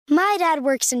My dad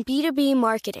works in B2B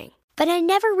marketing, but I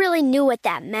never really knew what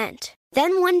that meant.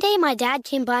 Then one day my dad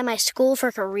came by my school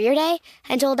for career day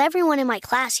and told everyone in my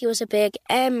class he was a big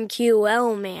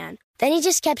MQL man. Then he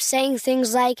just kept saying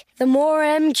things like, the more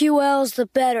MQLs, the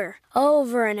better,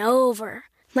 over and over.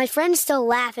 My friends still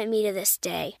laugh at me to this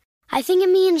day. I think it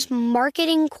means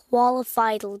marketing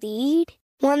qualified lead.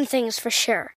 One thing's for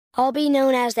sure. I'll be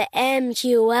known as the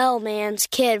MQL man's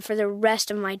kid for the rest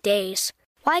of my days.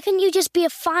 Why couldn't you just be a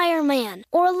fireman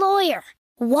or a lawyer?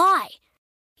 Why?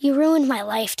 You ruined my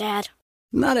life, Dad.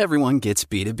 Not everyone gets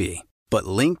B2B, but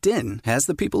LinkedIn has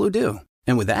the people who do.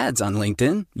 And with ads on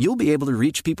LinkedIn, you'll be able to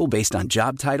reach people based on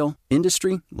job title,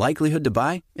 industry, likelihood to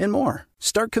buy, and more.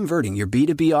 Start converting your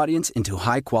B2B audience into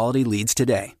high-quality leads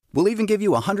today. We'll even give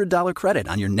you a $100 credit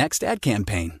on your next ad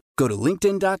campaign. Go to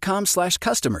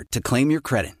linkedin.com/customer to claim your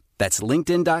credit. That's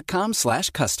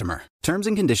linkedin.com/customer. Terms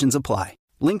and conditions apply.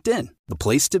 LinkedIn, the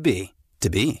place to be, to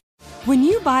be. When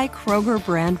you buy Kroger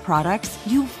brand products,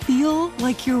 you feel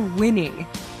like you're winning.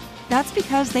 That's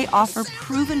because they offer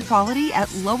proven quality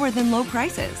at lower than low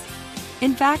prices.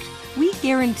 In fact, we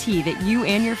guarantee that you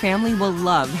and your family will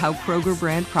love how Kroger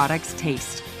brand products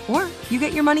taste, or you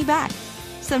get your money back.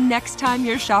 So next time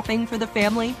you're shopping for the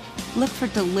family, look for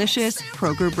delicious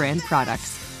Kroger brand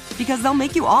products, because they'll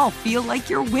make you all feel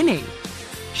like you're winning.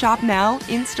 Shop now,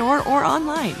 in-store, or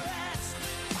online.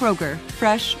 Kroger,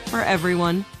 fresh for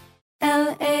everyone.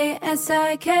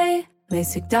 LASIK,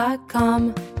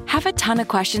 LASIK.com. Have a ton of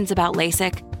questions about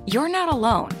LASIK? You're not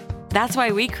alone. That's why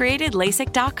we created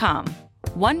LASIK.com.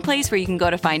 One place where you can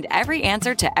go to find every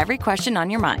answer to every question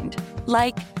on your mind.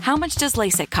 Like, how much does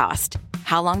LASIK cost?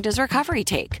 How long does recovery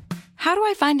take? How do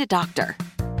I find a doctor?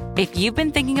 If you've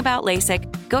been thinking about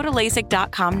LASIK, go to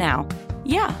LASIK.com now.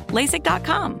 Yeah,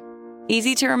 LASIK.com.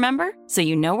 Easy to remember, so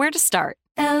you know where to start.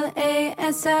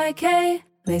 LASIK,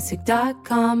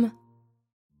 LASIK.com.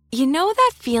 You know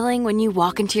that feeling when you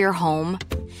walk into your home,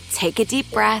 take a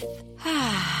deep breath,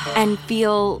 and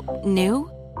feel new?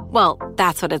 Well,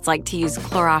 that's what it's like to use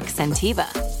Clorox Scentiva.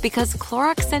 Because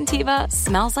Clorox Scentiva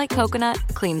smells like coconut,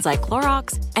 cleans like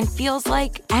Clorox, and feels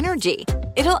like energy.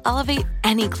 It'll elevate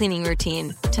any cleaning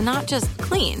routine to not just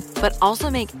clean, but also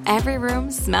make every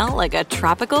room smell like a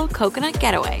tropical coconut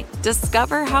getaway.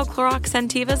 Discover how Clorox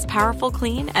Scentiva's powerful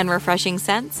clean and refreshing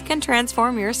scents can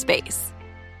transform your space.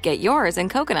 Get yours in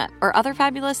coconut or other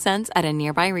fabulous scents at a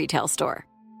nearby retail store.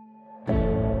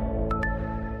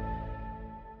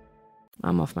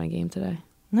 I'm off my game today.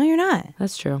 No, you're not.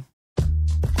 That's true.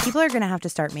 People are going to have to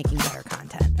start making better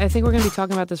content. I think we're going to be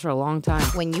talking about this for a long time.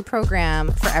 When you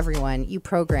program for everyone, you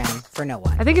program for no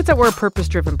one. I think it's that we're a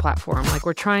purpose-driven platform. Like,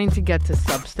 we're trying to get to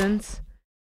substance.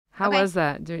 How was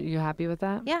that? Are you happy with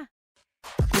that? Yeah.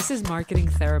 This is marketing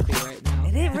therapy right now.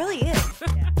 It really is.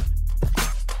 Yeah.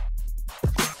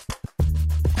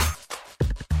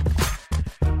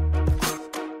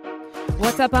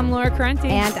 What's up? I'm Laura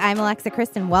Correnti. And I'm Alexa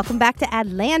Kristen. Welcome back to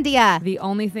Adlandia. The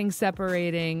only thing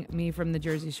separating me from the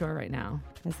Jersey Shore right now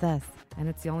is this. And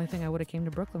it's the only thing I would have came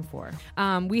to Brooklyn for.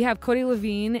 We have Cody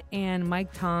Levine and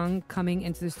Mike Tong coming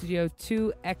into the studio,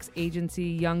 two ex-agency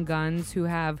young guns who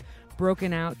have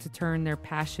broken out to turn their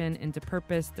passion into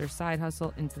purpose, their side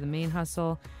hustle into the main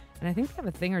hustle. And I think they have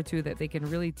a thing or two that they can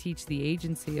really teach the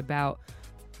agency about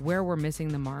where we're missing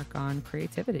the mark on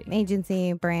creativity.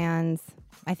 Agency, brands,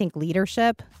 I think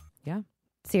leadership. Yeah.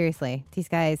 Seriously, these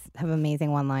guys have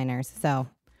amazing one-liners. So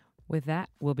with that,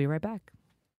 we'll be right back.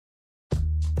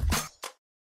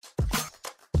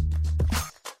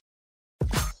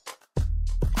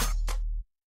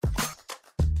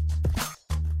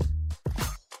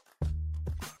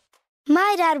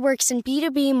 My dad works in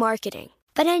B2B marketing,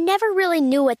 but I never really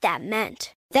knew what that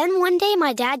meant. Then one day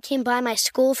my dad came by my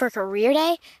school for career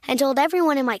day and told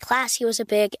everyone in my class he was a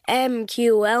big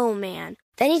MQL man.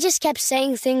 Then he just kept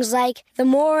saying things like, the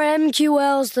more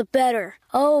MQLs, the better,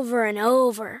 over and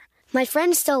over. My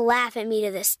friends still laugh at me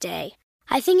to this day.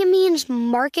 I think it means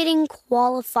marketing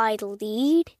qualified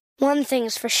lead. One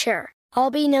thing's for sure. I'll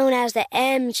be known as the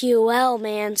MQL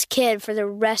man's kid for the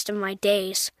rest of my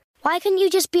days. Why couldn't you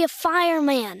just be a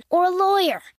fireman or a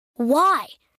lawyer? Why?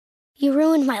 You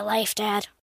ruined my life, Dad.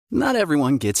 Not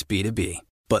everyone gets B2B,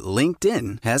 but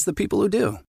LinkedIn has the people who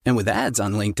do. And with ads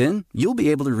on LinkedIn, you'll be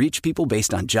able to reach people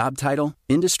based on job title,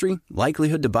 industry,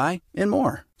 likelihood to buy, and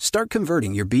more. Start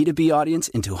converting your B2B audience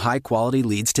into high-quality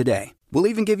leads today. We'll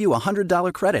even give you a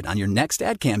 $100 credit on your next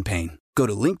ad campaign. Go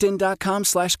to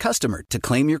linkedin.com/customer to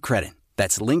claim your credit.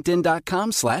 That's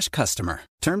linkedin.com/customer.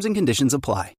 Terms and conditions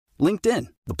apply. LinkedIn,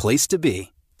 the place to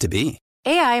be, to be.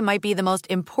 AI might be the most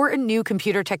important new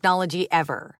computer technology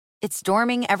ever. It's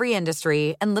storming every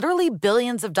industry, and literally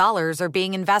billions of dollars are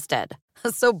being invested.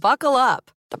 So buckle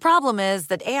up. The problem is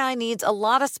that AI needs a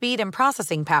lot of speed and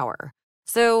processing power.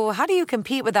 So how do you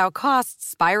compete without costs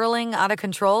spiraling out of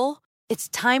control? It's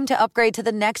time to upgrade to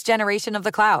the next generation of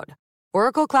the cloud.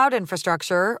 Oracle Cloud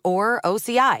Infrastructure, or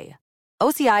OCI.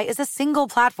 OCI is a single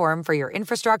platform for your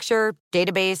infrastructure,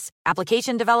 database,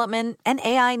 application development, and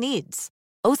AI needs.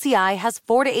 OCI has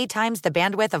 4 to 8 times the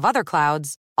bandwidth of other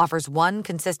clouds, offers one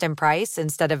consistent price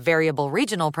instead of variable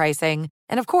regional pricing,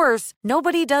 and of course,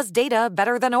 nobody does data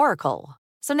better than Oracle.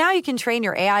 So now you can train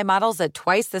your AI models at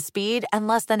twice the speed and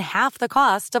less than half the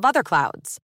cost of other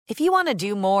clouds. If you want to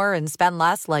do more and spend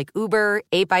less like Uber,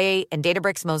 8x8, and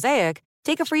Databricks Mosaic,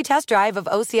 take a free test drive of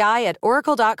OCI at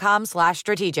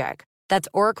oracle.com/strategic. That's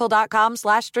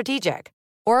oracle.com/strategic.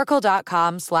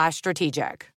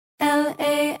 Oracle.com/strategic.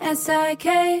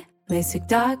 LASIK,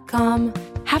 LASIK.com.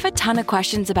 Have a ton of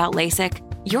questions about LASIK?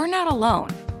 You're not alone.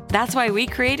 That's why we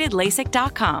created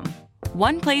LASIK.com.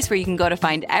 One place where you can go to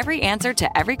find every answer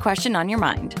to every question on your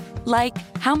mind. Like,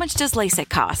 how much does LASIK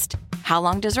cost? How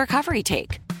long does recovery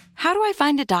take? How do I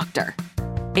find a doctor?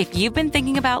 If you've been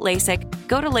thinking about LASIK,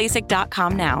 go to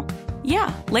LASIK.com now.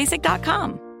 Yeah,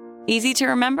 LASIK.com. Easy to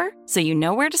remember, so you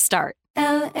know where to start.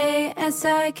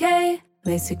 LASIK,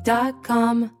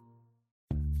 LASIK.com.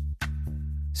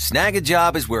 Snag a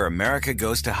Job is where America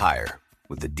goes to hire,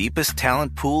 with the deepest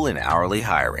talent pool in hourly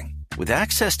hiring. With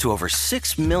access to over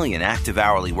 6 million active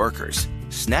hourly workers,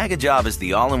 Snag a Job is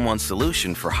the all-in-one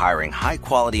solution for hiring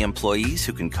high-quality employees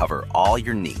who can cover all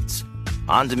your needs.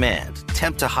 On demand,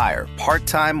 temp to hire,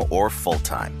 part-time or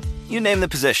full-time. You name the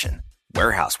position.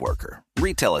 Warehouse worker,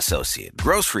 retail associate,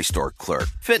 grocery store clerk,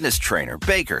 fitness trainer,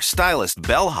 baker, stylist,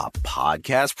 bellhop,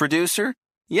 podcast producer.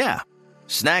 Yeah,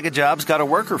 Snag a Job's got a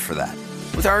worker for that.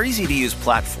 With our easy-to-use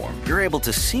platform, you're able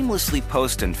to seamlessly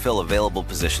post and fill available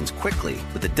positions quickly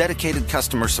with a dedicated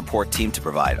customer support team to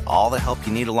provide all the help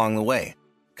you need along the way.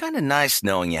 Kind of nice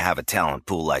knowing you have a talent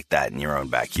pool like that in your own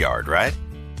backyard, right?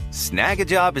 Snag a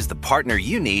Job is the partner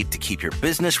you need to keep your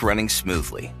business running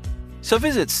smoothly. So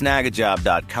visit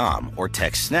snagajob.com or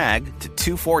text snag to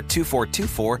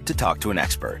 242424 to talk to an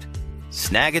expert.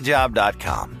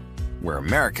 Snagajob.com, where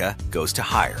America goes to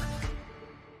hire.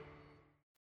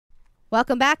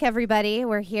 Welcome back, everybody.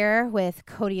 We're here with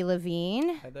Cody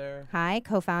Levine. Hi there. Hi,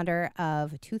 co-founder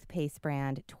of toothpaste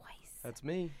brand Twice. That's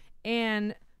me.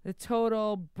 And the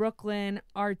total Brooklyn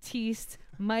artiste,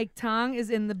 Mike Tong, is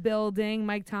in the building.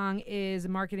 Mike Tong is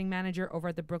marketing manager over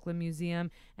at the Brooklyn Museum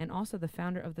and also the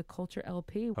founder of the Culture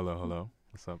LP. Hello.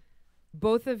 What's up?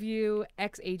 Both of you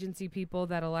ex-agency people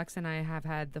that Alexa and I have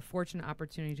had the fortunate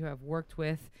opportunity to have worked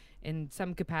with in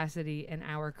some capacity in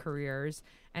our careers.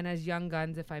 And as young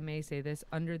guns, if I may say this,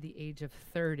 under the age of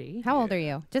 30. How old are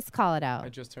you? Just call it out. I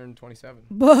just turned 27.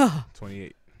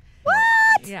 28. What?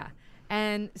 Yeah.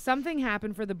 And something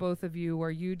happened for the both of you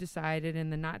where you decided in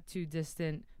the not too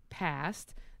distant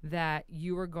past that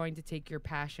you were going to take your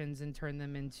passions and turn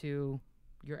them into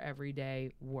your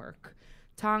everyday work.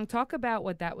 Tong, talk about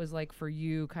what that was like for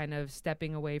you, kind of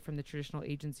stepping away from the traditional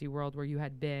agency world where you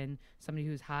had been somebody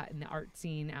who's hot in the art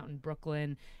scene out in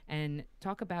Brooklyn, and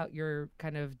talk about your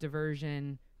kind of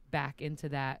diversion back into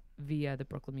that via the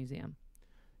Brooklyn Museum.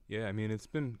 Yeah, I mean,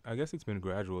 I guess it's been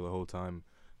gradual the whole time.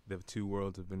 The two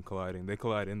worlds have been colliding. They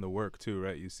collide in the work too,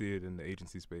 right? You see it in the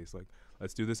agency space. Like,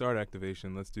 let's do this art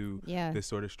activation. Let's do this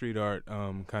sort of street art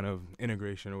kind of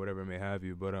integration or whatever it may have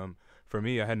you. But for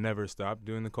me, I had never stopped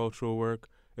doing the cultural work.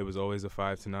 It was always a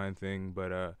 5 to 9 thing,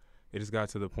 but it just got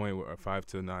to the point where 5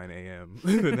 to 9 a.m.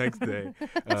 the next day.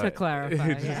 To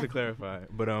clarify. Just to clarify.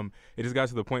 But it just got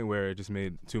to the point where it just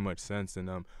made too much sense. And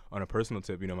on a personal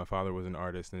tip, my father was an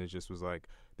artist, and it just was like,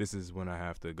 this is when I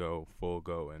have to go full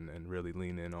go and really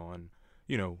lean in on,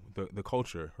 the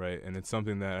culture, right? And it's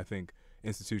something that I think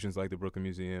institutions like the Brooklyn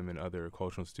Museum and other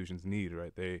cultural institutions need,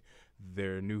 right?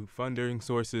 Their new funding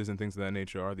sources and things of that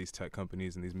nature are these tech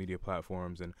companies and these media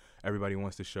platforms, and everybody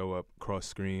wants to show up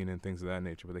cross-screen and things of that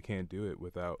nature, but they can't do it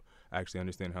without actually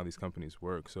understanding how these companies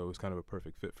work. So it was kind of a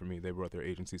perfect fit for me. They brought their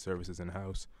agency services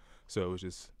in-house, so it was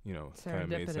just, kind of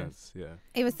made sense. Yeah.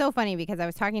 It was so funny because I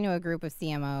was talking to a group of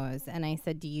CMOs and I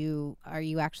said, are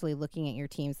you actually looking at your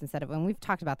teams instead of, and we've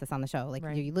talked about this on the show, like,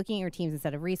 right. Are you looking at your teams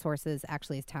instead of resources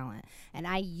actually as talent? And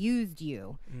I used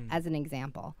you as an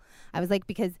example. I was like,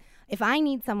 because if I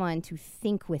need someone to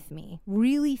think with me,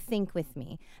 really think with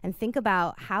me, and think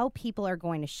about how people are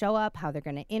going to show up, how they're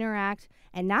going to interact,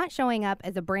 and not showing up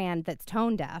as a brand that's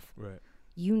tone deaf, right.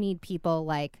 You need people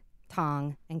like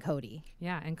Tong and Cody.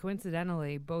 Yeah, and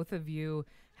coincidentally, both of you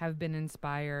have been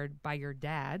inspired by your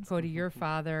dad. Cody, your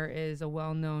father is a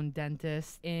well-known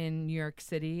dentist in New York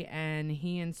City, and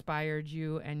he inspired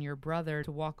you and your brother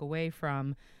to walk away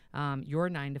from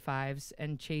your 9-to-5s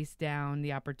and chase down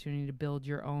the opportunity to build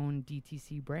your own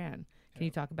DTC brand. Can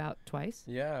you talk about Twice?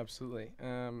 Yeah, absolutely.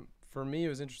 For me, it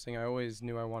was interesting. I always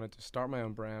knew I wanted to start my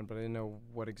own brand, but I didn't know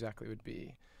what exactly it would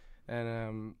be.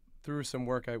 And through some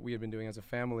work we had been doing as a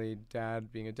family,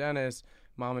 dad being a dentist,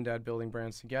 mom and dad building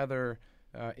brands together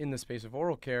in the space of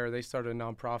oral care, they started a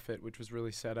nonprofit which was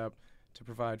really set up to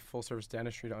provide full-service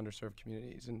dentistry to underserved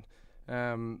communities.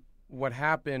 And what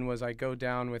happened was I go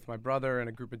down with my brother and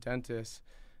a group of dentists.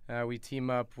 We team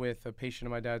up with a patient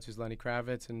of my dad's who's Lenny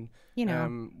Kravitz, and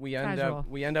we end up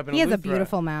in. He has Eleuthera. a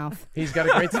beautiful mouth. He's got a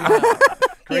great smile.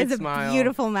 He has smile. a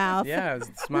beautiful mouth. Yeah,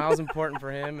 smile's important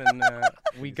for him, and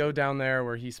we go down there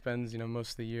where he spends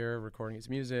most of the year recording his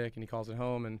music, and he calls it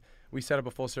home. And we set up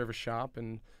a full-service shop,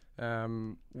 and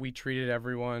we treated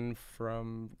everyone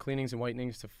from cleanings and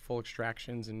whitenings to full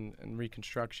extractions and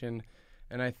reconstruction.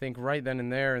 And I think right then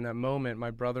and there, in that moment,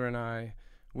 my brother and I,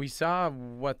 we saw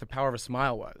what the power of a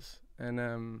smile was.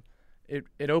 And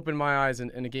it opened my eyes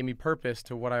and it gave me purpose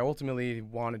to what I ultimately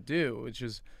want to do, which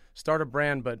is start a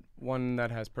brand, but one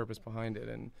that has purpose behind it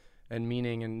and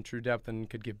meaning and true depth and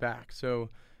could give back. So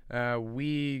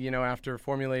we, after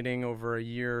formulating over a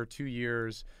year, 2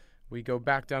 years, we go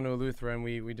back down to Eleuthera and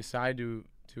we decide to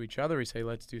each other, we say,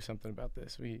 let's do something about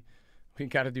this. We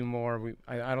got to do more.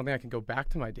 I don't think I can go back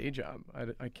to my day job.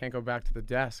 I can't go back to the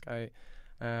desk.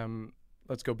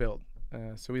 Let's go build.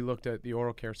 So we looked at the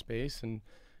oral care space, and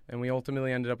we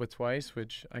ultimately ended up with Twice,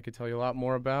 which I could tell you a lot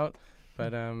more about.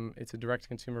 But it's a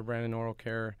direct-to-consumer brand in oral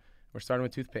care. We're starting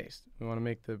with toothpaste. We want to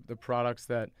make the products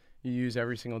that you use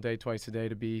every single day, twice a day,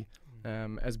 to be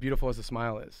as beautiful as a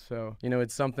smile is. So,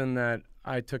 it's something that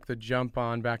I took the jump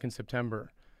on back in September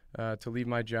to leave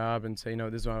my job and say,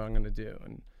 this is what I'm going to do.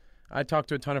 And I talked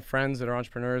to a ton of friends that are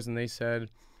entrepreneurs, and they said,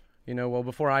 well,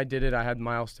 before I did it, I had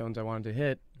milestones I wanted to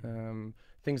hit,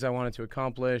 things I wanted to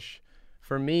accomplish.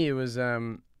 For me, it was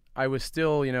I was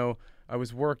still, I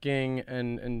was working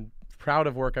and proud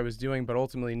of work I was doing, but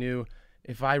ultimately knew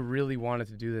if I really wanted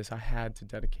to do this, I had to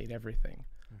dedicate everything.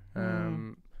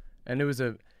 And it was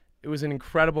an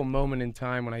incredible moment in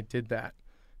time when I did that.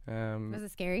 Was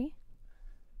it scary?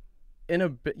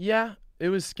 Yeah, it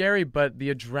was scary, but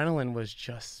the adrenaline was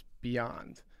just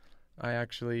beyond. I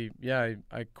actually,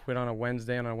 I quit on a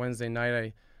Wednesday, and on a Wednesday night,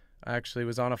 I actually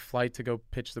was on a flight to go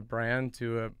pitch the brand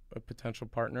to a potential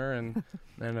partner and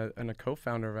a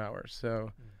co-founder of ours.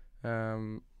 So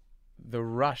the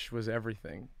rush was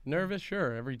everything. Nervous,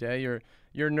 sure, every day.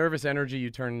 Your nervous energy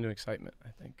you turn into excitement, I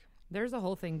think. There's a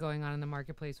whole thing going on in the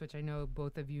marketplace, which I know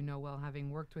both of you know well, having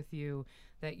worked with you,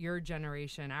 that your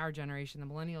generation, our generation, the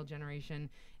millennial generation,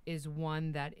 is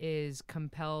one that is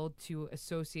compelled to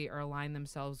associate or align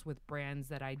themselves with brands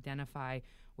that identify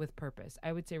with purpose.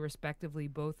 I would say respectively,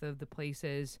 both of the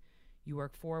places you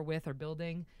work for, with, or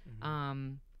building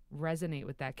resonate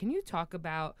with that. Can you talk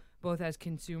about, both as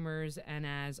consumers and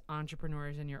as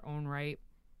entrepreneurs in your own right,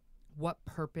 what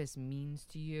purpose means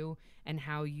to you and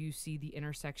how you see the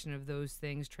intersection of those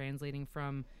things translating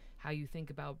from how you think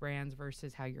about brands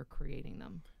versus how you're creating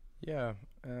them? Yeah,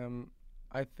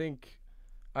 I think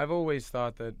I've always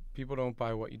thought that people don't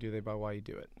buy what you do, they buy why you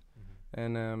do it.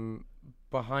 And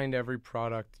behind every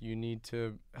product, you need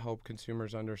to help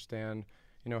consumers understand,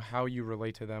 how you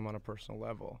relate to them on a personal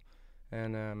level.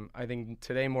 And I think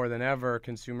today more than ever,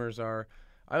 consumers are,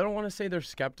 I don't want to say they're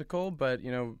skeptical, but,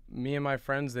 me and my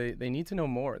friends, they need to know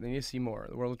more. They need to see more.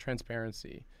 The world of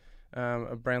transparency.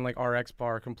 A brand like RX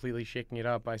Bar completely shaking it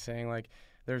up by saying, like,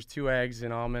 there's 2 eggs,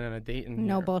 an almond, and a date in here.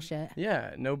 No bullshit.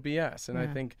 Yeah, no BS. And I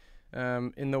think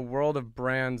in the world of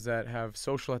brands that have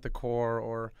social at the core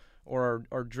or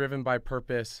are driven by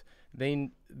purpose,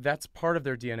 that's part of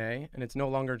their DNA, and it's no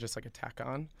longer just like a tack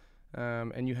on.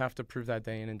 And you have to prove that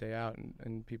day in and day out,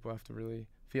 and people have to really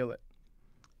feel it.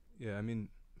 Yeah, I mean,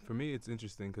 for me, it's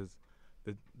interesting because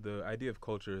the idea of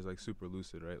culture is like super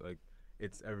lucid, right? Like,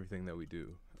 it's everything that we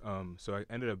do. So I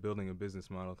ended up building a business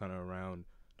model kind of around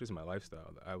just my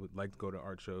lifestyle. I would like to go to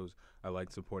art shows. I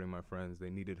liked supporting my friends. They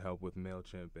needed help with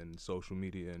MailChimp and social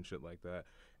media and shit like that.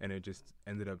 And it just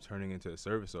ended up turning into a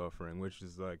service offering, which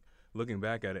is like, looking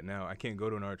back at it now, I can't go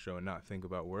to an art show and not think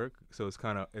about work. So it's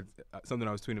kind of, something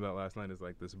I was tweeting about last night is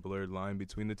like this blurred line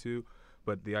between the two.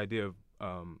 But the idea of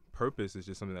purpose is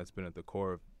just something that's been at the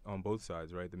core of, on both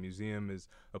sides, right? The museum is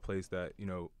a place that,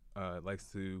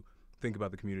 likes to think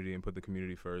about the community and put the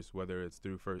community first, whether it's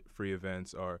through free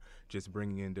events or just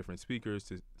bringing in different speakers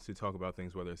to talk about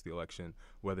things, whether it's the election,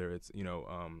 whether it's,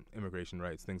 immigration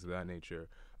rights, things of that nature.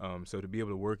 So to be able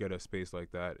to work at a space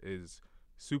like that is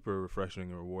super refreshing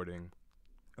and rewarding.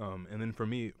 And then for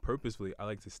me, purposefully, I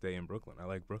like to stay in Brooklyn. I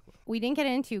like Brooklyn. We didn't get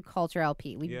into Culture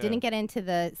LP. We didn't get into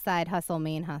the side hustle,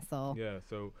 main hustle. Yeah,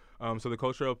 so the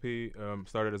Culture LP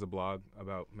started as a blog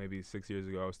about maybe 6 years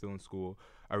ago. I was still in school.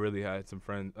 I really had some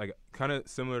friends, like kind of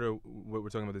similar to what we're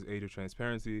talking about, this age of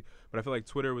transparency. But I feel like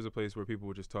Twitter was a place where people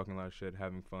were just talking a lot of shit,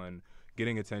 having fun,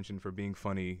 getting attention for being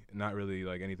funny, not really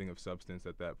like anything of substance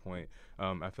at that point.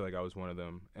 I feel like I was one of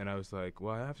them. And I was like,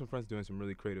 well, I have some friends doing some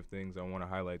really creative things. I want to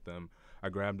highlight them. I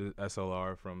grabbed an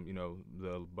SLR from,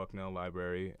 the Bucknell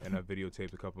Library, and I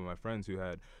videotaped a couple of my friends who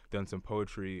had done some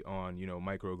poetry on,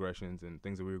 microaggressions and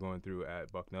things that we were going through at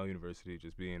Bucknell University,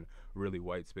 just being really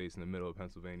white space in the middle of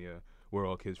Pennsylvania. We're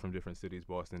all kids from different cities,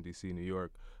 Boston, D.C., New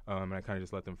York. And I kind of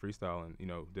just let them freestyle and,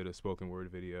 did a spoken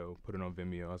word video, put it on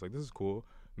Vimeo. I was like, this is cool.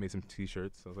 Made some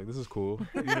T-shirts. I was like, this is cool.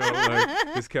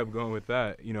 Just kept going with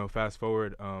that. Fast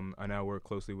forward, I now work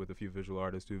closely with a few visual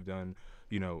artists who've done,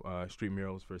 street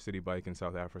murals for City Bike in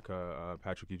South Africa.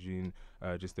 Patrick Eugene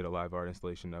just did a live art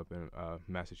installation up in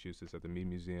Massachusetts at the Mead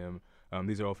Museum.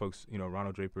 These are all folks,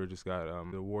 Ronald Draper just got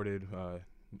awarded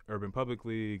Urban Public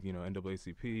League,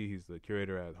 NAACP. He's the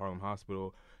curator at Harlem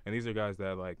Hospital. And these are guys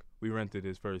that, we rented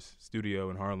his first studio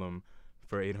in Harlem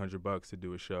for $800 to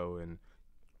do a show, and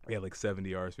we had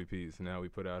 70 RSVPs. And now we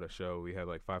put out a show. We had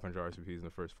 500 RSVPs in the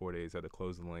first 4 days, had to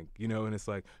close the link, and it's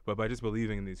but by just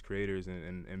believing in these creators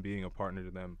and being a partner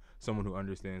to them, someone who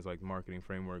understands marketing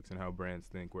frameworks and how brands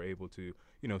think, we're able to,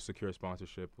 secure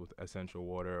sponsorship with Essential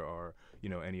Water or,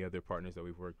 any other partners that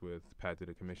we've worked with. Pat did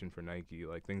a commission for Nike,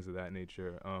 things of that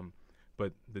nature.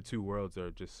 But the two worlds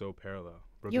are just so parallel.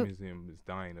 Brooklyn Museum is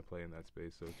dying to play in that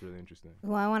space, so it's really interesting.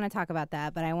 Well, I want to talk about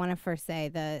that, but I want to first say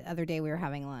the other day we were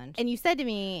having lunch, and you said to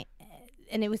me,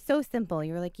 and it was so simple,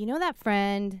 you were like, that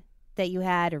friend that you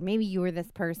had, or maybe you were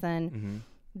this person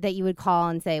that you would call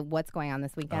and say, what's going on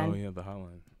this weekend? Oh, yeah, the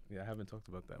hotline. Yeah, I haven't talked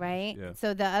about that. Right? Yeah.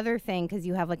 So the other thing, because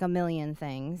you have a million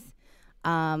things,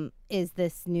 is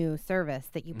this new service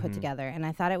that you put together. And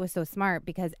I thought it was so smart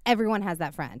because everyone has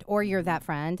that friend, or you're that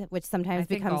friend, which sometimes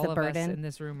becomes a burden. Of us in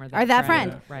this room are that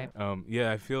friend. Right.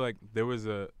 I feel like there was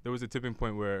a tipping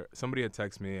point where somebody had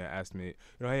texted me and asked me,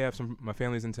 hey, my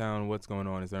family's in town. What's going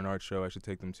on? Is there an art show I should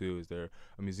take them to? Is there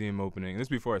a museum opening? And this is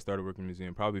before I started working in the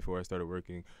museum, probably before I started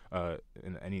working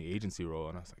in any agency role.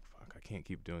 And I was like, fuck, I can't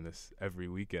keep doing this every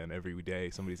weekend, every day.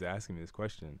 Somebody's asking me this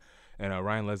question. And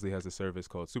Ryan Leslie has a service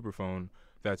called Superphone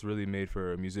that's really made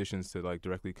for musicians to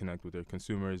directly connect with their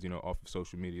consumers, off of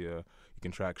social media. You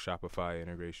can track Shopify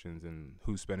integrations and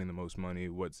who's spending the most money,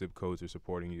 what zip codes are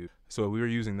supporting you. So we were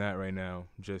using that right now,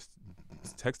 just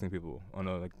texting people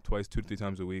on twice, 2 to 3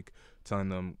 times a week, telling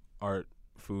them art,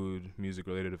 food,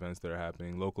 music-related events that are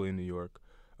happening locally in New York.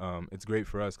 It's great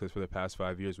for us because for the past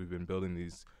 5 years we've been building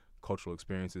these cultural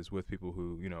experiences with people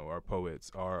who, are poets,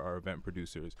 are our event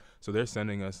producers. So they're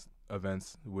sending us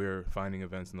events, we're finding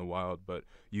events in the wild, but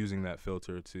using that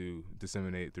filter to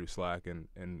disseminate through Slack and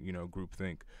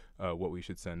groupthink what we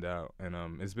should send out.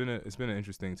 And it's been an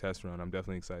interesting test run. I'm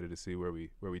definitely excited to see where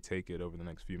we take it over the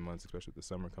next few months, especially with the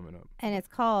summer coming up. And it's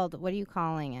called, what are you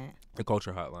calling it? The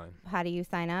Culture Hotline. How do you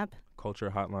sign up?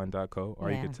 culturehotline.co,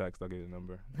 or you can text. I'll get your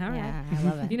number. All right. Yeah, I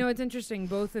love it. It's interesting,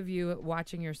 both of you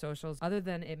watching your socials, other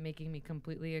than it making me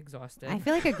completely exhausted. I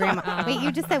feel like a grandma. Wait,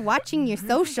 you just said watching your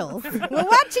socials. We're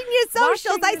watching your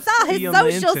socials. I saw his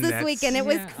socials this weekend. It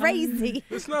was crazy.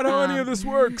 That's not how any of this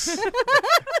works.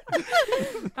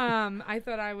 I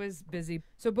thought I was busy.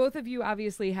 So both of you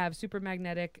obviously have super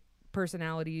magnetic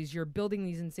personalities. You're building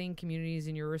these insane communities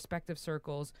in your respective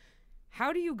circles.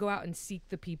 How do you go out and seek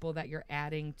the people that you're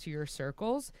adding to your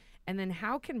circles? And then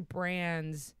how can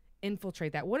brands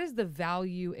infiltrate that? What is the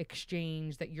value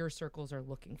exchange that your circles are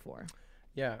looking for?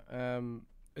 Yeah,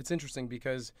 it's interesting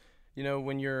because,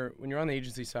 when you're on the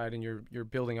agency side and you're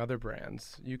building other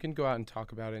brands, you can go out and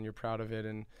talk about it and you're proud of it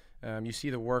and you see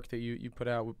the work that you put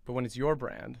out. But when it's your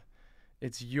brand,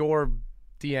 it's your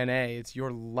DNA, it's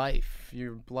your life,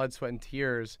 your blood, sweat, and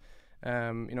tears.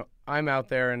 I'm out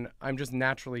there and I'm just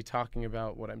naturally talking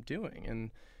about what I'm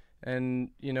doing. And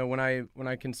when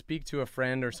I can speak to a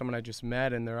friend or someone I just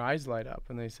met and their eyes light up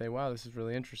and they say, wow, this is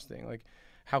really interesting.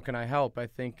 How can I help? I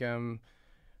think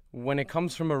when it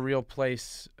comes from a real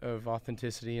place of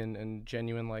authenticity and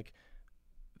genuine,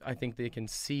 I think they can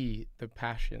see the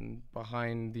passion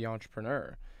behind the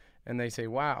entrepreneur and they say,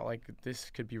 wow,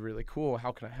 this could be really cool.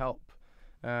 How can I help?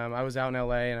 I was out in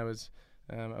LA and I was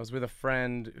I was with a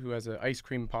friend who has an ice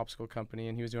cream popsicle company,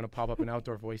 and he was doing a pop-up in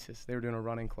Outdoor Voices. They were doing a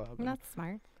running club. That's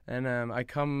smart. And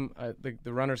the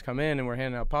runners come in, and we're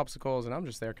handing out popsicles, and I'm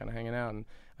just there kind of hanging out. And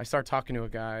I start talking to a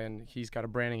guy, and he's got a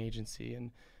branding agency,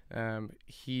 and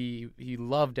he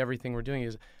loved everything we're doing. He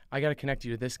goes, I got to connect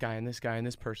you to this guy and this guy and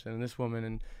this person and this woman.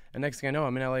 And next thing I know,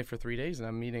 I'm in LA for 3 days, and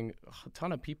I'm meeting a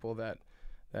ton of people that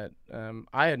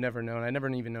I had never known. I never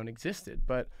even known existed.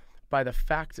 But by the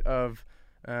fact of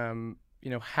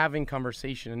having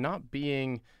conversation and not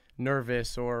being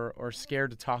nervous or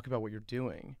scared to talk about what you're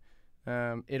doing,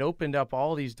 it opened up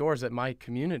all these doors that my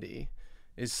community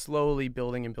is slowly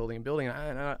building and building and building.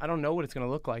 I don't know what it's going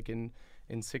to look like in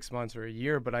 6 months or a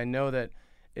year, but I know that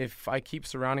if I keep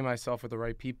surrounding myself with the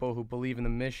right people who believe in the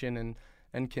mission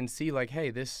and can see like, hey,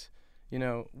 this,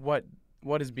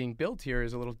 what is being built here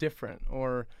is a little different,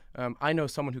 or I know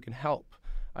someone who can help.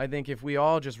 I think if we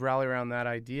all just rally around that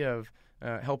idea of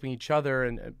helping each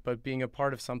other but being a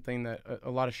part of something that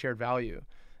a lot of shared value,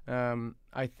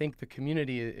 I think the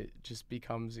community it just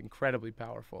becomes incredibly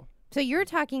powerful. So you're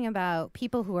talking about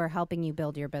people who are helping you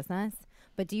build your business,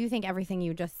 but do you think everything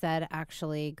you just said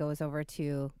actually goes over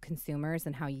to consumers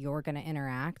and how you're going to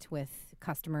interact with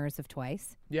customers of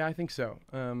Twice? Yeah, I think so.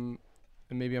 And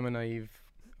maybe I'm a naive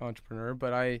entrepreneur,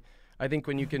 but I think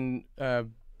when you can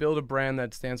build a brand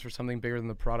that stands for something bigger than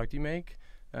the product you make,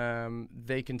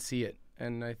 they can see it.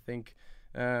 And I think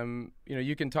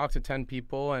you can talk to 10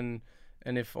 people, and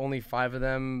if only 5 of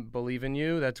them believe in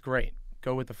you, that's great.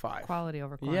 Go with the 5. Quality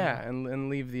over quantity. Yeah, and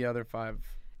leave the other 5.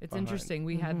 It's behind. interesting.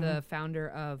 We had the founder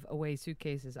of Away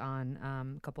Suitcases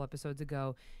on a couple episodes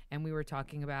ago, and we were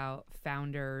talking about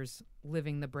founders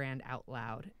living the brand out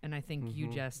loud. And I think you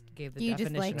just gave the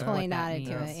definition just of totally what that nodded means.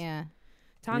 to it, yeah.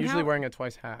 I'm usually wearing a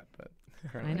Twice hat, but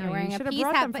I know. You're wearing you a should have peace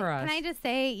brought hat, them but for us. can I just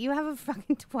say, you have a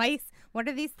fucking Twice. What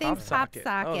are these things? Pop socket.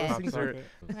 Oh, those things are,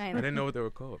 I didn't know what they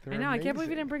were called. I know. I can't believe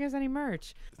you didn't bring us any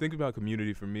merch. Thinking about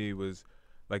community for me was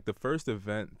like the first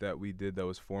event that we did that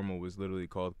was formal was literally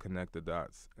called Connect the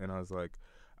Dots. And I was like,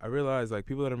 I realized like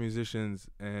people that are musicians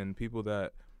and people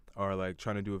that are like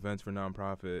trying to do events for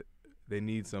nonprofit, they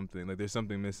need something. Like there's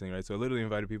something missing, right? So I literally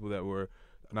invited people that were,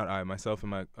 myself and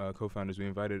my co-founders, we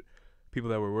invited people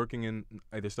that were working in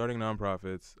either starting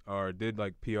nonprofits or did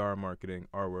like PR marketing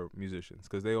or were musicians,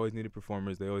 because they always needed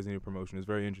performers, they always needed promotion. It's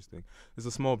very interesting. It's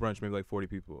a small brunch, maybe like 40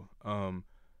 people.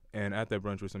 And at that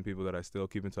brunch were some people that I still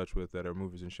keep in touch with that are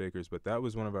movers and shakers. But that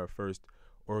was one of our first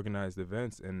organized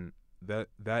events, and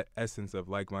that essence of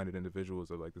like-minded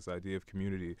individuals, of like this idea of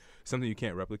community, something you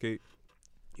can't replicate.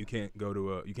 You can't go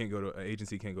to an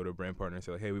agency, can't go to a brand partner and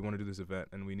say like, hey, we want to do this event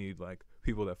and we need like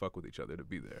people that fuck with each other to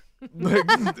be there.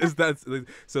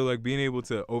 So like being able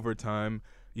to over time,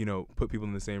 put people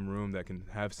in the same room that can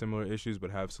have similar issues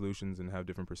but have solutions and have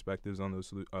different perspectives on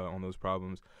those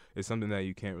problems is something that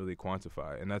you can't really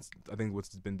quantify. And that's, I think, what's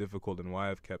been difficult and why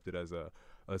I've kept it as a,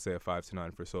 let's say, a 5 to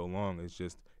 9 for so long. Is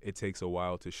just it takes a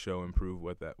while to show and prove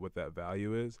what that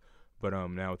value is. But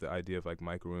now with the idea of like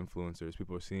micro influencers,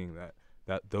 people are seeing that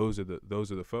those are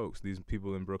the folks, these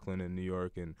people in Brooklyn and New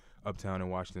York and Uptown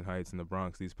and Washington Heights and the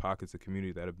Bronx, these pockets of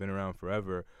community that have been around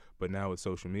forever, but now with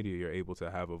social media you're able to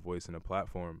have a voice and a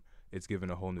platform. It's given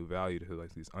a whole new value to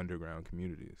like these underground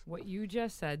communities. What you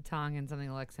just said, Tong, and something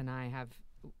Alexa and I have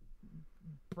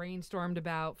brainstormed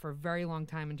about for a very long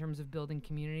time in terms of building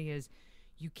community is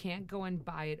you can't go and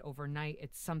buy it overnight.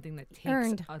 It's something that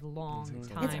takes a long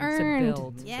time to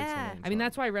build. Yeah. I mean,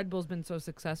 that's why Red Bull's been so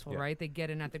successful, right? They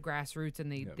get in at the grassroots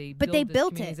and they But build they these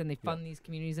built communities it. and they fund these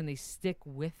communities and they stick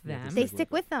with them. They stick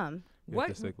with them.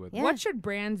 What should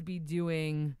brands be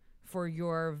doing for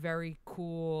your very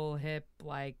cool, hip,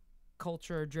 like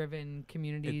culture-driven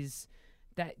communities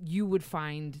that you would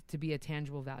find to be a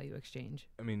tangible value exchange?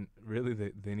 I mean, really,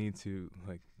 they need to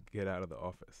like get out of the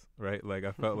office, right? Like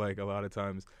I felt like a lot of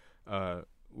times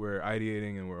we're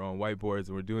ideating and we're on whiteboards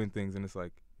and we're doing things, and it's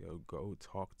like, yo, go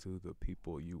talk to the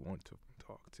people you want to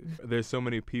talk to. There's so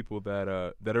many people that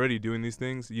are already doing these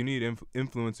things. You need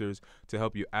influencers to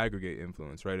help you aggregate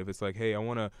influence, right? If it's like, hey, I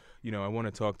want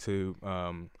to talk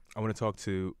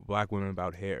to Black women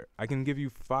about hair. I can give you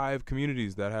 5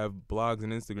 communities that have blogs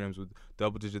and Instagrams with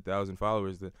double-digit 1,000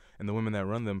 followers, and the women that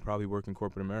run them probably work in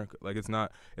corporate America. Like it's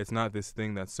not this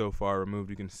thing that's so far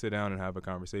removed. You can sit down and have a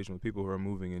conversation with people who are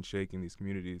moving and shaking these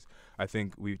communities. I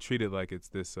think we've treated like it's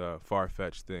this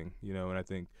far-fetched thing, and I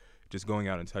think just going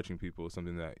out and touching people is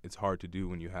something that it's hard to do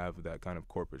when you have that kind of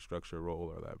corporate structure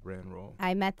role or that brand role.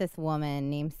 I met this woman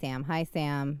named Sam. Hi,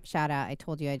 Sam. Shout out. I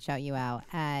told you I'd shout you out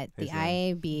at the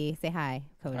IAB. Say hi,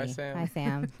 Cody. Hi, Sam. Hi,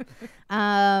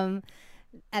 Sam.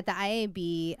 at the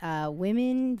IAB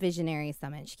Women Visionary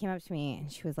Summit, she came up to me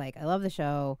and she was like, I love the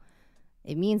show.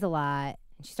 It means a lot.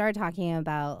 And she started talking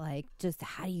about like just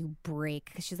how do you break,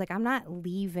 because she's like, I'm not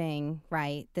leaving,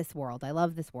 right, this world. I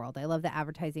love this world. I love the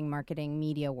advertising, marketing,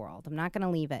 media world. I'm not going to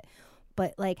leave it.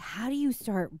 But like, how do you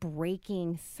start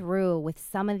breaking through with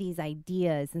some of these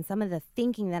ideas and some of the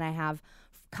thinking that I have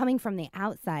coming from the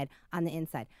outside on the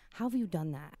inside? How have you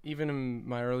done that? Even in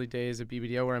my early days at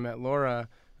BBDO where I met Laura,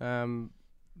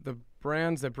 the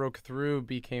brands that broke through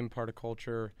became part of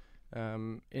culture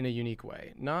in a unique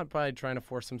way. Not by trying to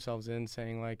force themselves in,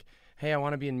 saying like, hey, I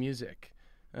want to be in music,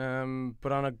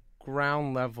 but on a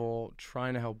ground level,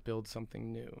 trying to help build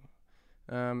something new.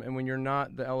 And when you're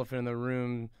not the elephant in the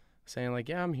room saying like,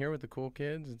 yeah, I'm here with the cool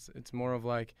kids, it's more of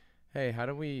like, hey, how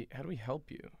do we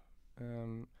help you?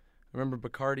 I remember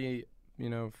Bacardi,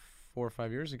 4 or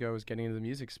 5 years ago, was getting into the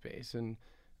music space, and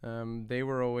they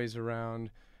were always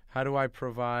around, how do I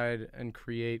provide and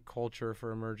create culture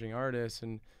for emerging artists,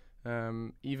 and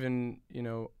even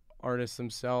artists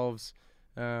themselves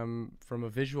from a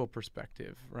visual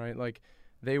perspective, right? Like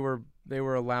they were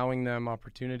allowing them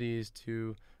opportunities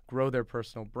to grow their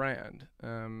personal brand.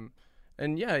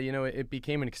 And yeah, it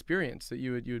became an experience that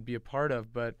you would be a part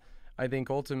of. But I think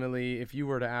ultimately, if you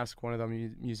were to ask one of the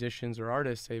musicians or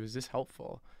artists, say, "Was this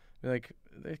helpful?" Like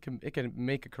it can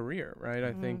make a career, right?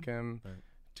 I think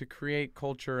to create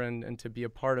culture and to be a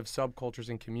part of subcultures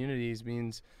and communities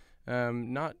means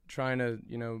not trying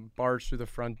to barge through the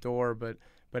front door, but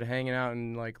hanging out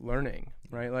and like learning,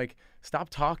 right? Like stop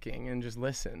talking and just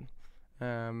listen.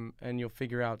 And you'll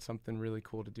figure out something really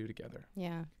cool to do together.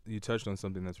 Yeah. You touched on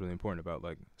something that's really important about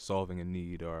like solving a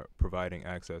need or providing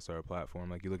access to our platform.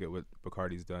 Like you look at what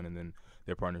Bacardi's done, and then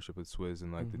their partnership with Swizz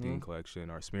and like the Dean Collection,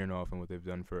 or Smirnoff, and what they've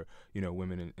done for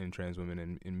women and trans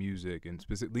women in music, and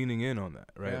leaning in on that,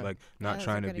 right? Yeah. Like not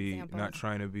trying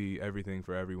to be everything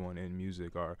for everyone in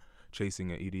music, or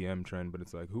chasing an EDM trend, but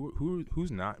it's like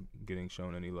who's not getting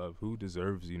shown any love? Who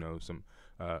deserves some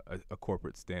a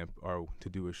corporate stamp or to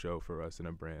do a show for us in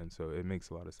a brand? So it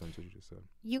makes a lot of sense what you just said.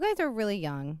 You guys are really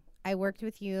young. I worked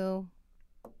with you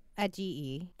at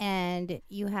GE, and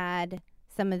you had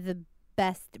some of the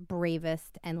best,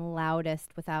 bravest, and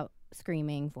loudest, without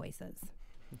screaming, voices.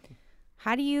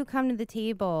 How do you come to the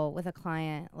table with a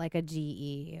client like a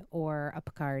GE or a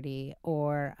Bacardi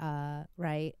or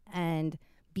right, and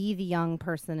be the young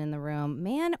person in the room,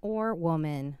 man or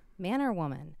woman?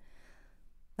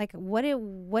 Like, what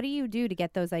do you do to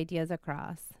get those ideas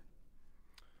across?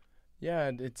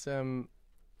 Yeah, it's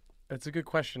a good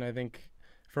question. I think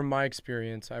from my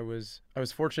experience, I was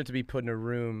fortunate to be put in a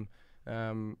room,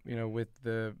 with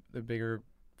the bigger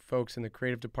folks in the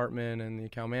creative department and the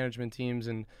account management teams,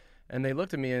 and they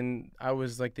looked at me, and I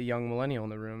was like the young millennial in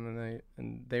the room,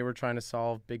 and they were trying to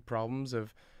solve big problems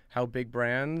of how big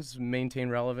brands maintain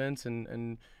relevance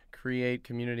and create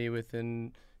community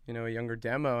within a younger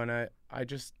demo. And I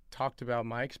just talked about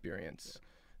my experience,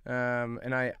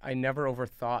 and I never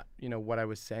overthought what I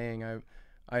was saying.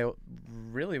 I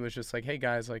really was just like, hey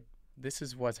guys, like this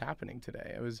is what's happening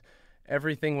today.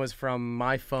 Everything was from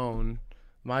my phone,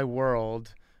 my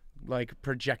world, like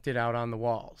projected out on the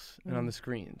walls and on the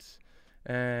screens.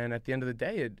 And at the end of the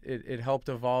day, it helped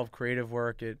evolve creative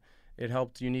work. It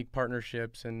helped unique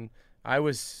partnerships, and I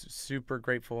was super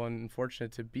grateful and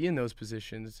fortunate to be in those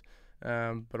positions.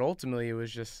 But ultimately, it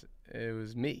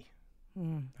was me.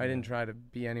 I didn't try to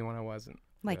be anyone I wasn't.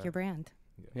 Like your brand.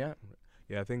 Yeah.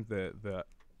 Yeah, I think that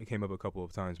it came up a couple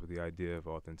of times with the idea of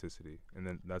authenticity, and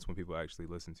then that's when people actually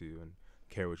listen to you and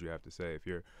care what you have to say. If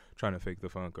you're trying to fake the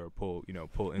funk or pull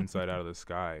insight out of the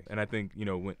sky, and I think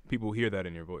when people hear that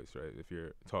in your voice, right? If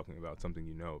you're talking about something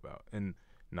you know about and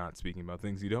not speaking about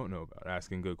things you don't know about,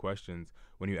 asking good questions.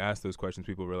 When you ask those questions,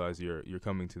 people realize you're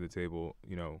coming to the table,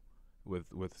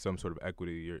 with some sort of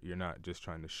equity. You're not just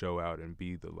trying to show out and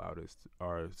be the loudest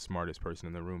or smartest person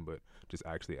in the room, but just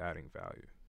actually adding value.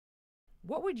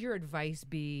 What would your advice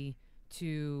be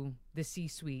to the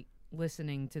C-suite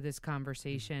listening to this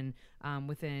conversation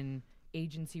within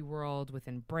agency world,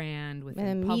 within brand,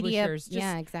 within publishers, media,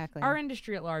 yeah, exactly, our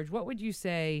industry at large? What would you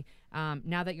say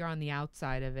now that you're on the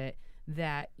outside of it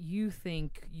that you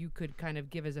think you could kind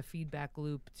of give as a feedback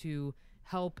loop to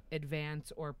help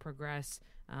advance or progress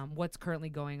what's currently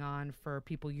going on for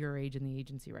people your age in the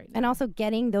agency right now? And also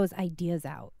getting those ideas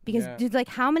out. Because like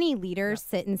how many leaders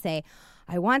sit and say,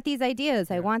 I want these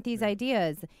ideas, I want these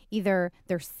ideas. Either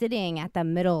they're sitting at the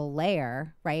middle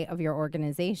layer, right, of your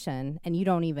organization and you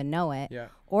don't even know it,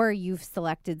 or you've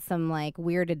selected some like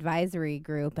weird advisory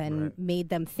group and made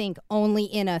them think only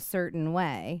in a certain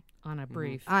way. On a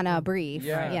brief. On a brief,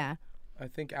 yeah. I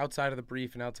think outside of the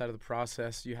brief and outside of the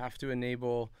process, you have to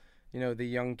enable, the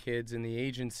young kids in the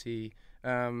agency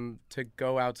to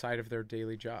go outside of their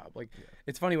daily job. Like,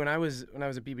 it's funny, when I was at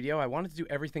BBDO, I wanted to do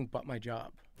everything but my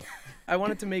job. I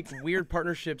wanted to make weird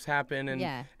partnerships happen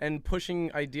and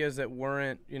pushing ideas that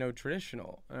weren't,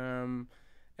 traditional.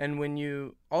 And when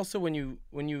you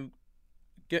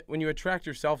attract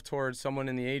yourself towards someone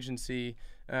in the agency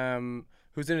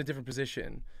who's in a different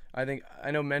position, I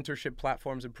know mentorship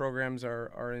platforms and programs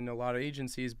are in a lot of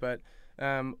agencies, but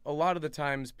a lot of the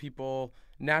times people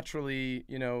naturally,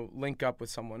 link up with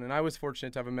someone. And I was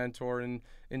fortunate to have a mentor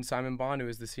in Simon Bond, who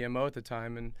was the CMO at the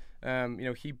time. And,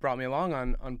 he brought me along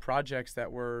on projects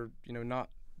that were, not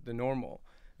the normal.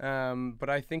 But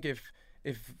I think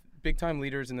if big time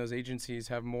leaders in those agencies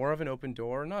have more of an open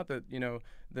door, not that,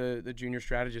 the junior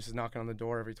strategist is knocking on the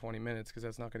door every 20 minutes, because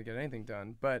that's not going to get anything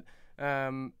done. But,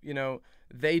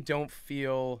 they don't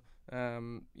feel,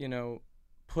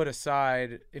 put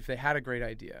aside if they had a great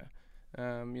idea.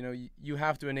 You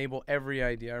have to enable every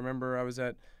idea. I remember I was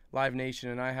at Live Nation,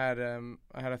 and I had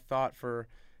a thought for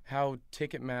how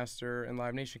Ticketmaster and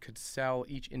Live Nation could sell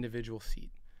each individual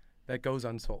seat that goes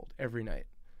unsold every night.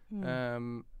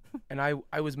 And I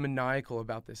was maniacal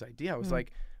about this idea. I was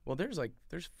like, well, there's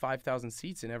 5,000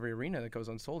 seats in every arena that goes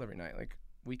unsold every night. Like,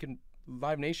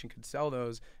 Live Nation could sell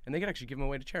those, and they could actually give them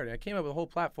away to charity. I came up with a whole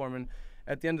platform, and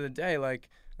at the end of the day,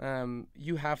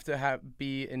 you have to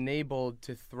be enabled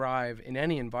to thrive in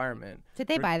any environment. Did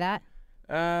they buy that?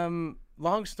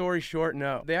 Long story short,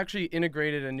 no. They actually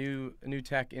integrated a new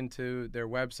tech into their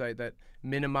website that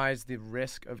minimized the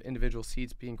risk of individual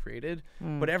seats being created.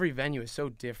 But every venue is so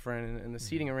different, and the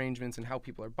seating arrangements and how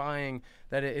people are buying,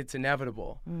 that it's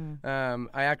inevitable.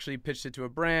 I actually pitched it to a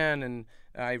brand, and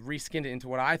I reskinned it into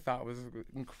what I thought was an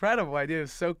incredible idea. It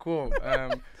was so cool.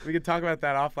 We could talk about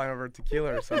that offline over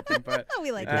tequila or something. But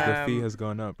we like that. The fee has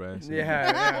gone up, right? So.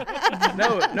 Yeah.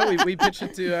 No. We pitched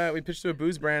it to a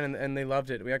booze brand, and they loved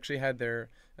it. We actually had their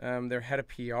head of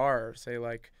PR say,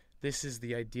 like, this is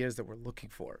the ideas that we're looking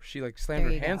for. She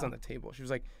slammed her hands on the table. She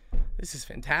was like, this is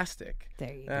fantastic.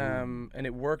 There you go. And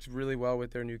it worked really well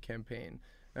with their new campaign.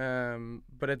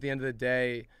 But at the end of the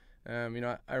day,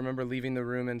 I remember leaving the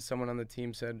room, and someone on the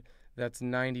team said, that's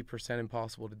 90%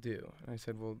 impossible to do. And I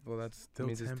said, well, that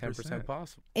means it's 10%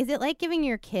 possible. Is it like giving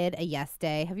your kid a yes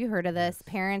day? Have you heard of this? Yes.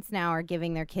 Parents now are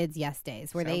giving their kids yes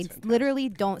days, where they literally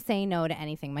don't say no to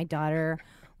anything.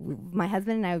 My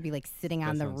husband and I would be sitting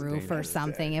on the roof or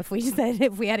something if we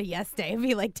had a yes day. It'd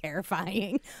be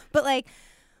terrifying. But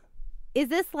is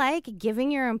this like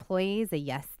giving your employees a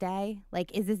yes day?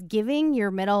 Is this giving your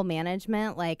middle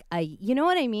management you know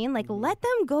what I mean? Let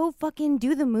them go fucking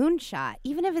do the moonshot.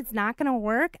 Even if it's not going to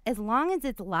work, as long as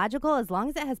it's logical, as long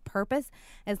as it has purpose,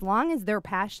 as long as they're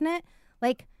passionate,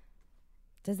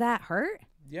 does that hurt?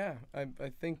 Yeah, I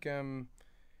think,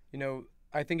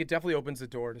 I think it definitely opens the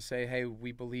door to say, hey,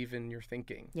 we believe in your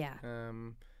thinking. Yeah.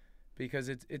 Because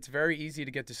it's very easy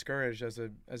to get discouraged as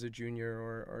a junior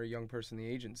or a young person in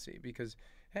the agency, because,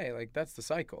 hey, that's the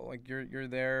cycle. You're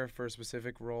there for a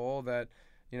specific role that,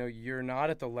 you're not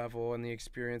at the level and the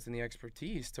experience and the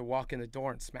expertise to walk in the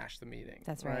door and smash the meeting.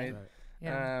 That's right.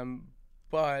 Yeah.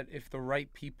 But if the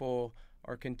right people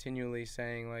are continually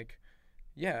saying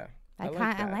I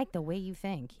like the way you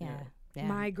think. Yeah. Yeah.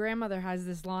 My grandmother has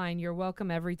this line, you're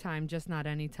welcome every time, just not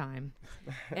any time.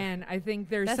 And I think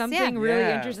there's something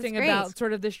really interesting about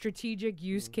sort of the strategic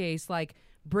use case,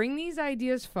 bring these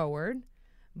ideas forward,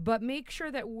 but make sure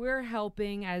that we're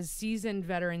helping as seasoned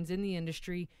veterans in the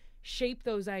industry shape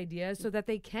those ideas so that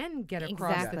they can get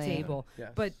across the table.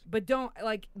 Yes. But don't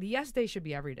the yes day should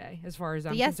be every day as far as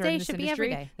I'm yes concerned. Day should be every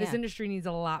day. This industry needs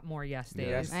a lot more yes days.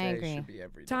 Yes, I agree. Should be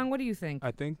every day. Tong, what do you think?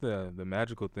 I think the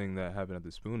magical thing that happened at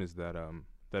the Spoon is that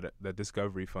that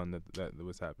discovery fund that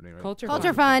was happening, right?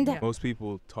 Culture fund. Yeah. Most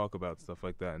people talk about stuff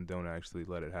like that and don't actually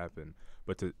let it happen.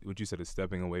 But what you said is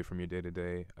stepping away from your day to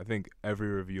day. I think every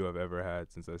review I've ever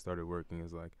had since I started working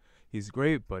is he's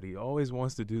great, but he always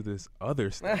wants to do this other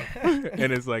stuff.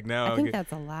 And it's now I think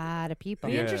that's a lot of people.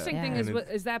 The interesting thing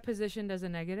is that positioned as a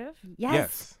negative?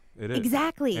 Yes. It is.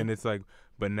 Exactly. And it's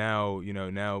but now,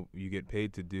 now you get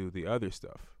paid to do the other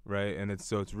stuff, right? And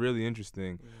it's really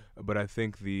interesting. But I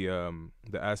think the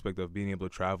aspect of being able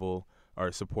to travel or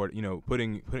support,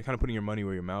 putting your money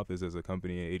where your mouth is as a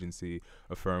company, agency,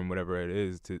 a firm, whatever it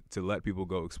is, to let people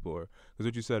go explore. Because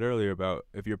what you said earlier about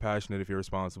if you're passionate, if you're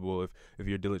responsible, if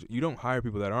you're diligent, you don't hire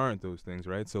people that aren't those things,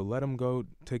 right? So let them go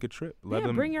take a trip. Let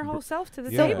them bring your whole self to the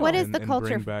table. table. So what is the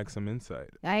culture? And bring back some insight.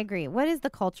 I agree. What is the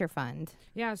Culture Fund?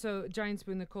 Yeah, so Giant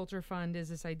Spoon, the Culture Fund is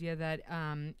this idea that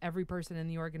every person in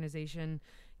the organization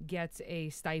gets a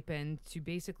stipend to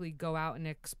basically go out and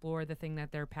explore the thing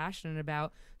that they're passionate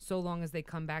about, so long as they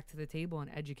come back to the table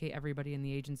and educate everybody in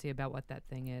the agency about what that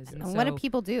thing is. And what do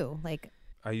people do? Like,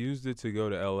 I used it to go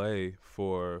to LA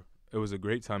for. It was a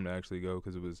great time to actually go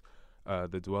because it was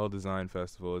the Dwell Design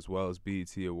Festival as well as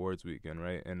BET Awards weekend,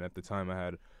 right? And at the time, I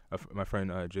had my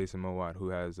friend Jason Mowat, who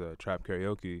has Trap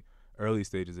Karaoke, early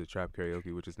stages of Trap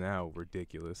Karaoke, which is now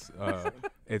ridiculous.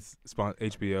 It's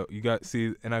HBO. You got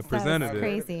and I presented it.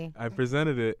 Crazy. I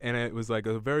presented it, and it was like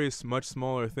a very much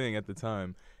smaller thing at the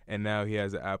time. And now he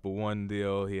has an Apple One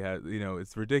deal. He has,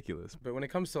 it's ridiculous. But when it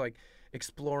comes to like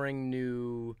exploring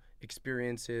new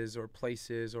experiences or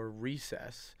places or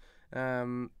recess,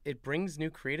 it brings new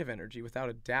creative energy without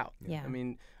a doubt. Yeah. I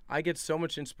mean, I get so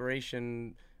much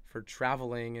inspiration for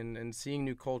traveling and seeing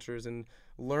new cultures and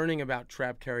learning about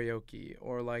Trap Karaoke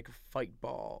or like Fight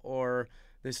Ball or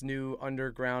this new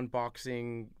underground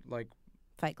boxing like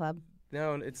Fight Club.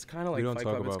 No, it's kind of like we don't Fight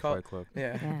talk Club. about It's called Fight Club.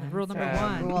 Yeah. Rule number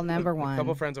one. Rule number one. A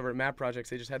couple friends over at Map Projects,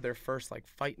 they just had their first like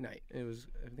fight night. It was,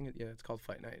 it's called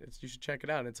Fight Night. You should check it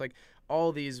out. It's like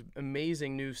all these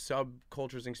amazing new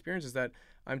subcultures and experiences that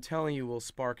I'm telling you will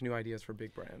spark new ideas for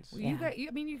big brands. Well,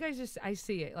 you guys just, I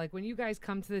see it. Like when you guys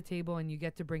come to the table and you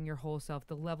get to bring your whole self,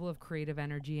 the level of creative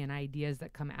energy and ideas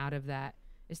that come out of that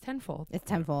is tenfold. It's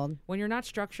tenfold. When you're not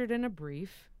structured in a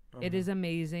brief, it is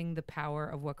amazing the power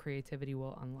of what creativity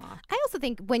will unlock. I also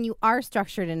think when you are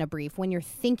structured in a brief, when you're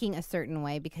thinking a certain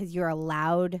way, because you're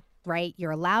allowed, right?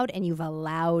 You're allowed, and you've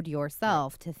allowed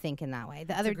yourself to think in that way.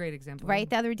 That's a great example. Right?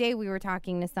 The other day we were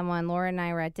talking to someone, Laura and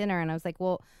I were at dinner, and I was like,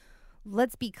 well,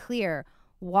 let's be clear.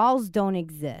 Walls don't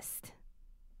exist,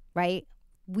 right?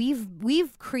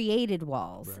 We've created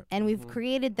walls, and we've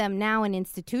created them now in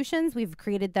institutions. We've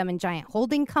created them in giant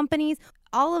holding companies.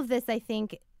 All of this, I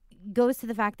think, goes to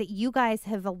the fact that you guys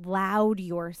have allowed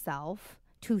yourself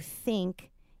to think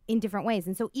in different ways.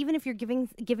 And so even if you're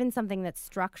given something that's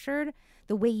structured,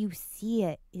 the way you see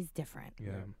it is different.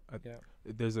 Yeah.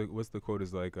 There's what's the quote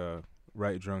is like,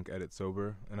 write drunk, edit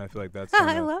sober. And I feel like that's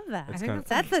I love that.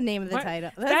 That's the name of the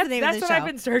title. That's the name of the show. That's what I've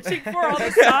been searching for all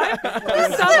this time.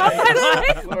 To sum up my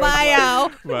life.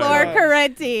 Bio. Laura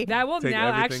Carenti. That will now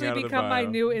actually become my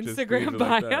new Instagram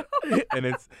bio.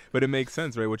 And but it makes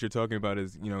sense, right? What you're talking about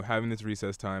is, having this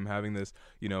recess time, having this,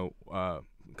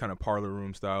 kind of parlor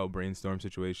room style brainstorm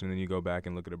situation, and then you go back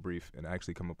and look at a brief and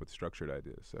actually come up with structured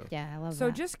ideas. So yeah, I love that. So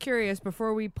just curious,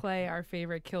 before we play our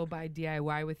favorite Kill by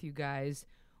DIY with you guys,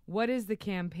 what is the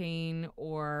campaign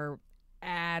or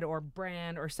ad or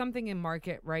brand or something in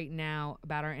market right now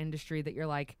about our industry that you're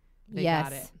like, they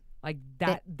got it? Like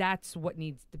that's what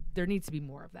there needs to be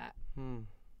more of that.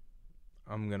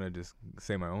 I'm going to just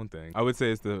say my own thing. I would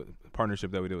say it's the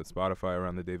partnership that we did with Spotify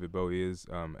around the David Bowie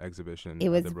exhibition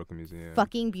at the Brooklyn Museum.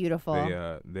 Fucking beautiful.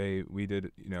 We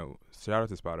did, shout out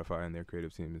to Spotify and their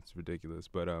creative team. It's ridiculous.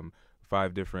 But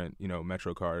 5 different,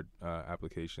 MetroCard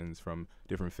applications from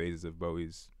different phases of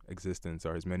Bowie's existence,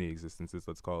 or his many existences,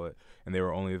 let's call it. And they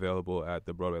were only available at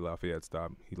the Broadway Lafayette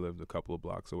stop. He lived a couple of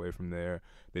blocks away from there.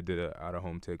 They did an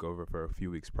out-of-home takeover for a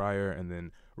few weeks prior, and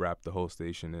then wrapped the whole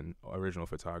station in original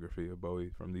photography of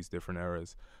Bowie from these different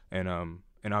eras. And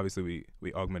obviously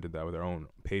we augmented that with our own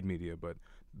paid media, but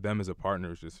them as a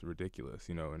partner is just ridiculous,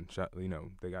 and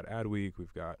they got Adweek,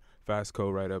 we've got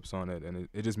Fastco write-ups on it, and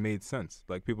it just made sense.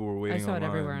 Like people were waiting online. I saw it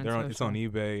everywhere on it's on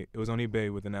eBay. It was on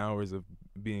eBay within hours of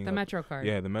being the MetroCard.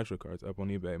 Yeah, the MetroCard's up on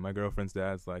eBay. My girlfriend's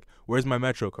dad's like, "Where's my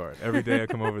MetroCard?" Every day I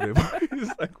come over there,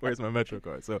 he's like, "Where's my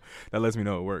MetroCard?" So that lets me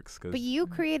know it works. But you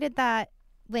created that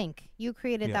link. You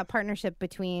created that partnership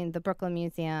between the Brooklyn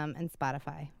Museum and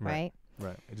Spotify, right?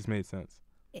 Right. It just made sense.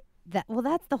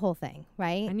 That's the whole thing,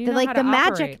 right? And you know how to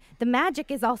operate. The magic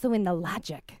is also in the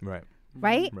logic. Right.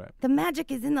 Right? The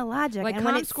magic is in the logic. Like and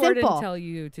when it's Comscore simple, didn't tell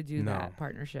you to do that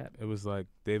partnership. It was like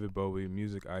David Bowie,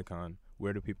 music icon.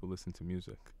 Where do people listen to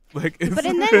music? Like,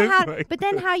 but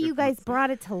then how you guys brought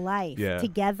it to life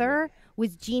together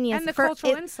was genius. And the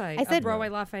cultural insight of Broadway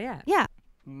Lafayette. Yeah.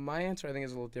 My answer, I think,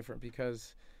 is a little different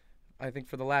because I think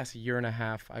for the last year and a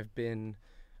half, I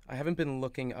haven't been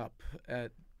looking up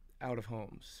at out of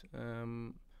homes.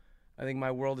 I think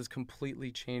my world has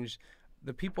completely changed.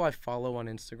 The people I follow on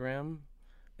Instagram,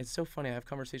 it's so funny. I have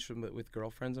conversations with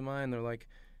girlfriends of mine. They're like,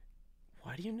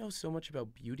 why do you know so much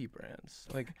about beauty brands?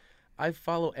 Like, I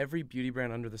follow every beauty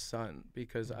brand under the sun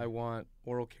because I want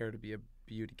oral care to be a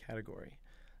beauty category.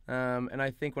 And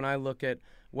I think when I look at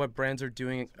what brands are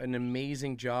doing an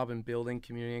amazing job in building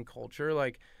community and culture,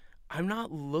 like, I'm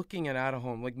not looking at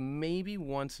out-of-home. Like, maybe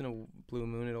once in a blue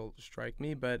moon it'll strike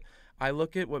me, but I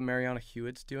look at what Mariana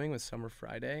Hewitt's doing with Summer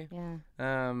Friday.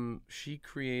 Yeah. She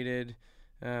created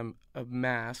a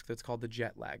mask that's called the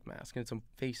Jet Lag mask, and it's a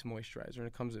face moisturizer,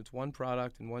 and it's one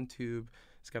product in one tube.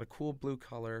 It's got a cool blue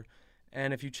color,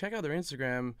 and if you check out their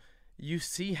Instagram, you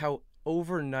see how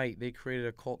overnight they created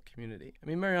a cult community. I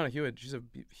mean, Mariana Hewitt, she's a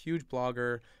huge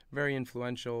blogger, very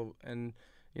influential, and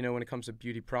when it comes to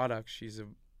beauty products, she's a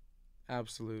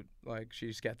absolute, she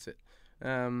just gets it.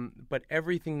 But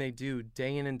everything they do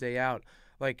day in and day out,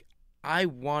 I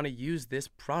want to use this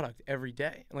product every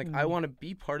day. I want to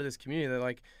be part of this community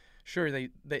that, sure,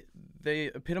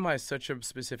 they epitomize such a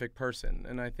specific person.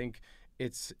 And I think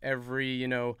it's every,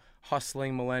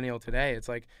 hustling millennial today. It's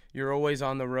you're always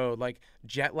on the road.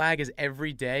 Jet lag is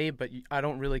every day, but I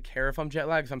don't really care if I'm jet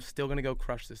lagged because I'm still going to go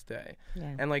crush this day.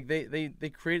 Yeah. And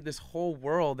they created this whole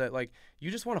world that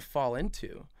you just want to fall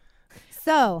into.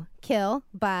 So, kill,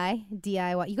 buy,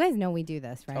 DIY. You guys know we do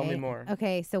this, right? Tell me more.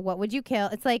 Okay, so what would you kill?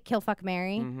 It's like kill, fuck,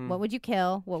 marry. Mm-hmm. What would you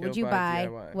kill? What would you buy?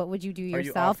 DIY. What would you do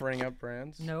yourself? Are you offering up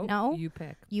brands? No. You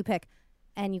pick. You pick.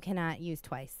 And you cannot use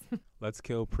twice. Let's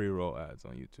kill pre-roll ads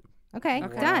on YouTube. Okay,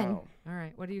 done. All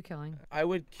right, what are you killing? I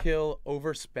would kill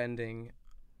overspending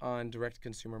on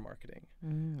direct-to-consumer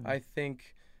marketing. I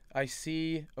think I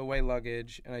see Away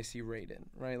Luggage and I see Raiden,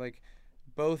 right?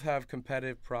 Both have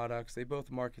competitive products. They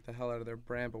both market the hell out of their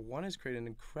brand, but one has created an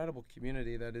incredible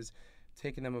community that is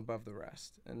taking them above the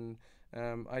rest. And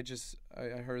I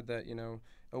heard that,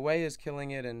 Away is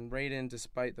killing it, and Raiden,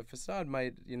 despite the facade,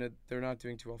 they're not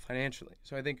doing too well financially.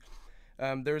 So I think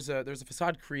there's a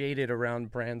facade created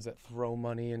around brands that throw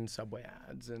money in Subway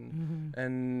ads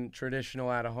and traditional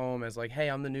out of home as hey,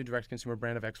 I'm the new direct consumer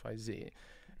brand of XYZ.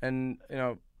 And,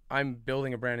 I'm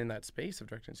building a brand in that space of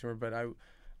direct consumer, but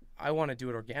I want to do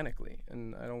it organically,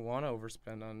 and I don't want to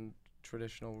overspend on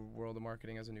traditional world of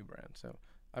marketing as a new brand. So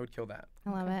I would kill that. I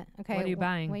love it. Okay. What are you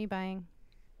buying? What are you buying?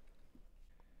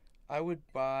 I would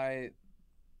buy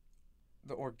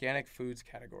the organic foods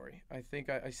category. I think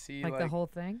I see the whole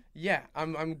thing. Yeah,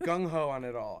 I'm gung ho on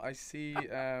it all. I see.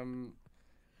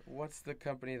 What's the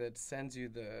company that sends you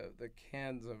the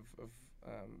cans of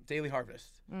Daily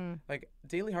Harvest?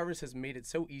 Daily Harvest has made it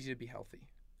so easy to be healthy.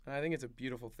 And I think it's a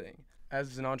beautiful thing.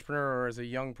 As an entrepreneur or as a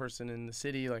young person in the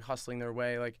city, hustling their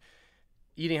way,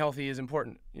 eating healthy is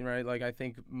important, right? I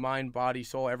think mind, body,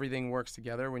 soul, everything works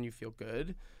together when you feel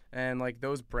good. And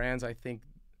those brands, I think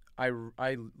I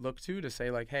look to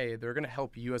say hey, they're going to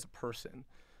help you as a person.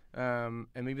 And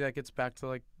maybe that gets back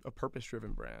to a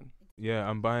purpose-driven brand. Yeah,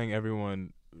 I'm buying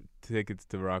everyone tickets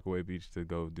to Rockaway Beach to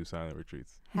go do silent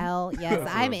retreats. Hell yes,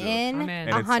 I'm in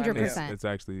 100%. It's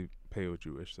actually pay what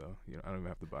you wish, so I don't even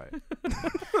have to buy it.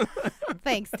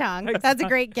 Thanks, Tong. That's a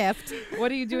great gift.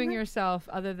 What are you doing yourself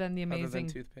other than the amazing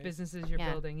businesses you're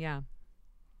building? Yeah.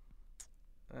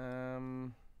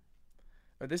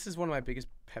 This is one of my biggest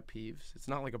pet peeves. It's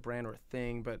not a brand or a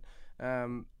thing, but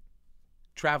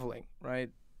traveling,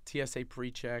 right? TSA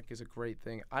pre-check is a great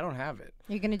thing. I don't have it.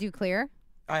 You're going to do clear?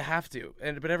 I have to,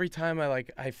 but every time I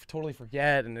totally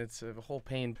forget, and it's a whole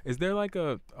pain. Is there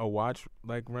a watch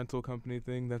rental company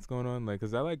thing that's going on?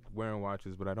 Cause I like wearing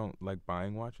watches, but I don't like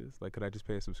buying watches. Could I just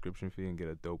pay a subscription fee and get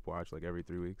a dope watch every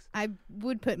 3 weeks? I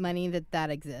would put money that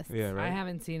exists. Yeah, right. I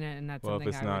haven't seen it, and that's well, something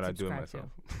if it's I not, would I do it subscribe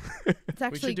myself. It's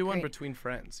actually we should do great. one between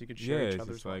friends. You could share each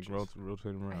other's watches.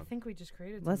 rotate them around. I think we just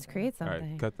created. Let's create something. All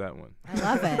right, cut that one. I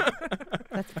love it.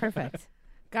 That's perfect.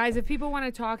 Guys, if people want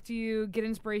to talk to you, get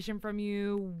inspiration from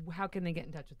you, how can they get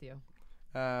in touch with you?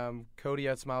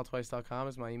 Cody@smiletwice.com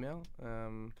is my email.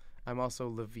 I'm also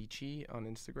Levici on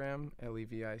Instagram,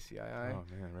 Levicii. Oh,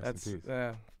 man, rest in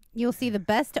peace. You'll see the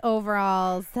best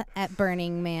overalls at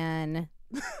Burning Man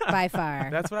by far.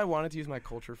 That's what I wanted to use my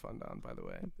culture fund on, by the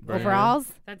way.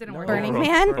 Overalls? That didn't work. Burning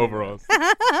Man? Overalls.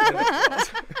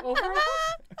 Overalls?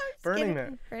 Burning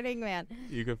Man. Burning Man.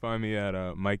 You can find me at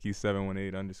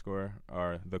Mikey718_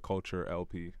 or The Culture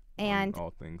LP. And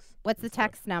all things. What's the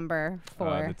text number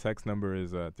for? The text number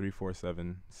is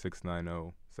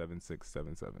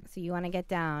 347-690-7677. So you want to get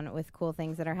down with cool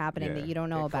things that are happening that you don't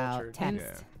know about.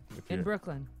 Text. In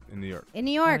Brooklyn. In New York. In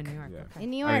New York. Oh, in New York. Yeah. Okay. In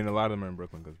New York. I mean, a lot of them are in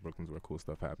Brooklyn because Brooklyn's where cool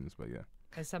stuff happens, but yeah.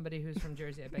 As somebody who's from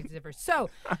Jersey, I beg to differ. So,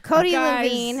 Cody guys,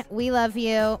 Levine, we love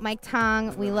you. Mike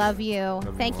Tong, we love you.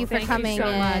 Thank you for coming so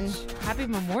in. Much. Happy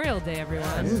Memorial Day,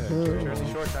 everyone. Yeah,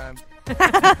 Jersey Shore time.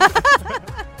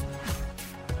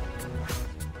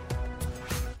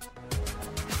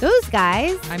 Those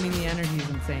guys. I mean, the energy is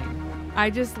insane. I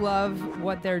just love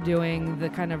what they're doing, the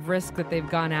kind of risk that they've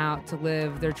gone out to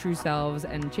live their true selves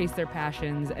and chase their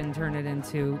passions and turn it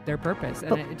into their purpose.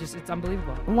 And it's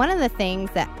unbelievable. One of the things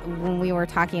that when we were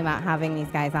talking about having these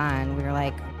guys on, we were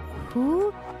like,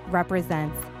 who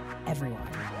represents everyone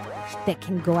that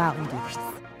can go out and do this?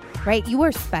 Right? You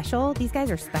are special. These guys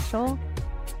are special.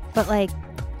 But like,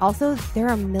 also there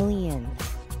are a million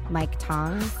Mike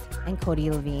Tongs and Cody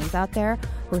Levines out there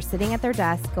who are sitting at their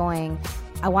desk going,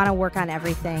 I want to work on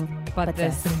everything but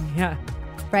this. Yeah.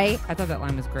 Right? I thought that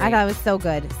line was great. I thought it was so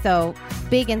good. So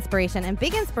big inspiration, and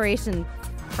big inspiration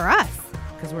for us.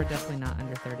 Because we're definitely not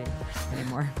under 30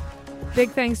 anymore.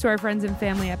 Big thanks to our friends and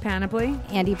family at Panoply.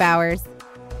 Andy Bowers,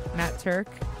 Matt Turk,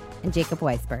 and Jacob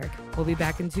Weisberg. We'll be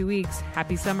back in 2 weeks.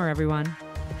 Happy summer, everyone.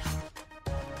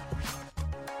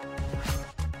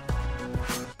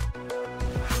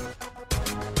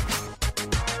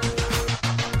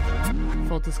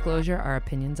 Full disclosure, our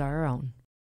opinions are our own.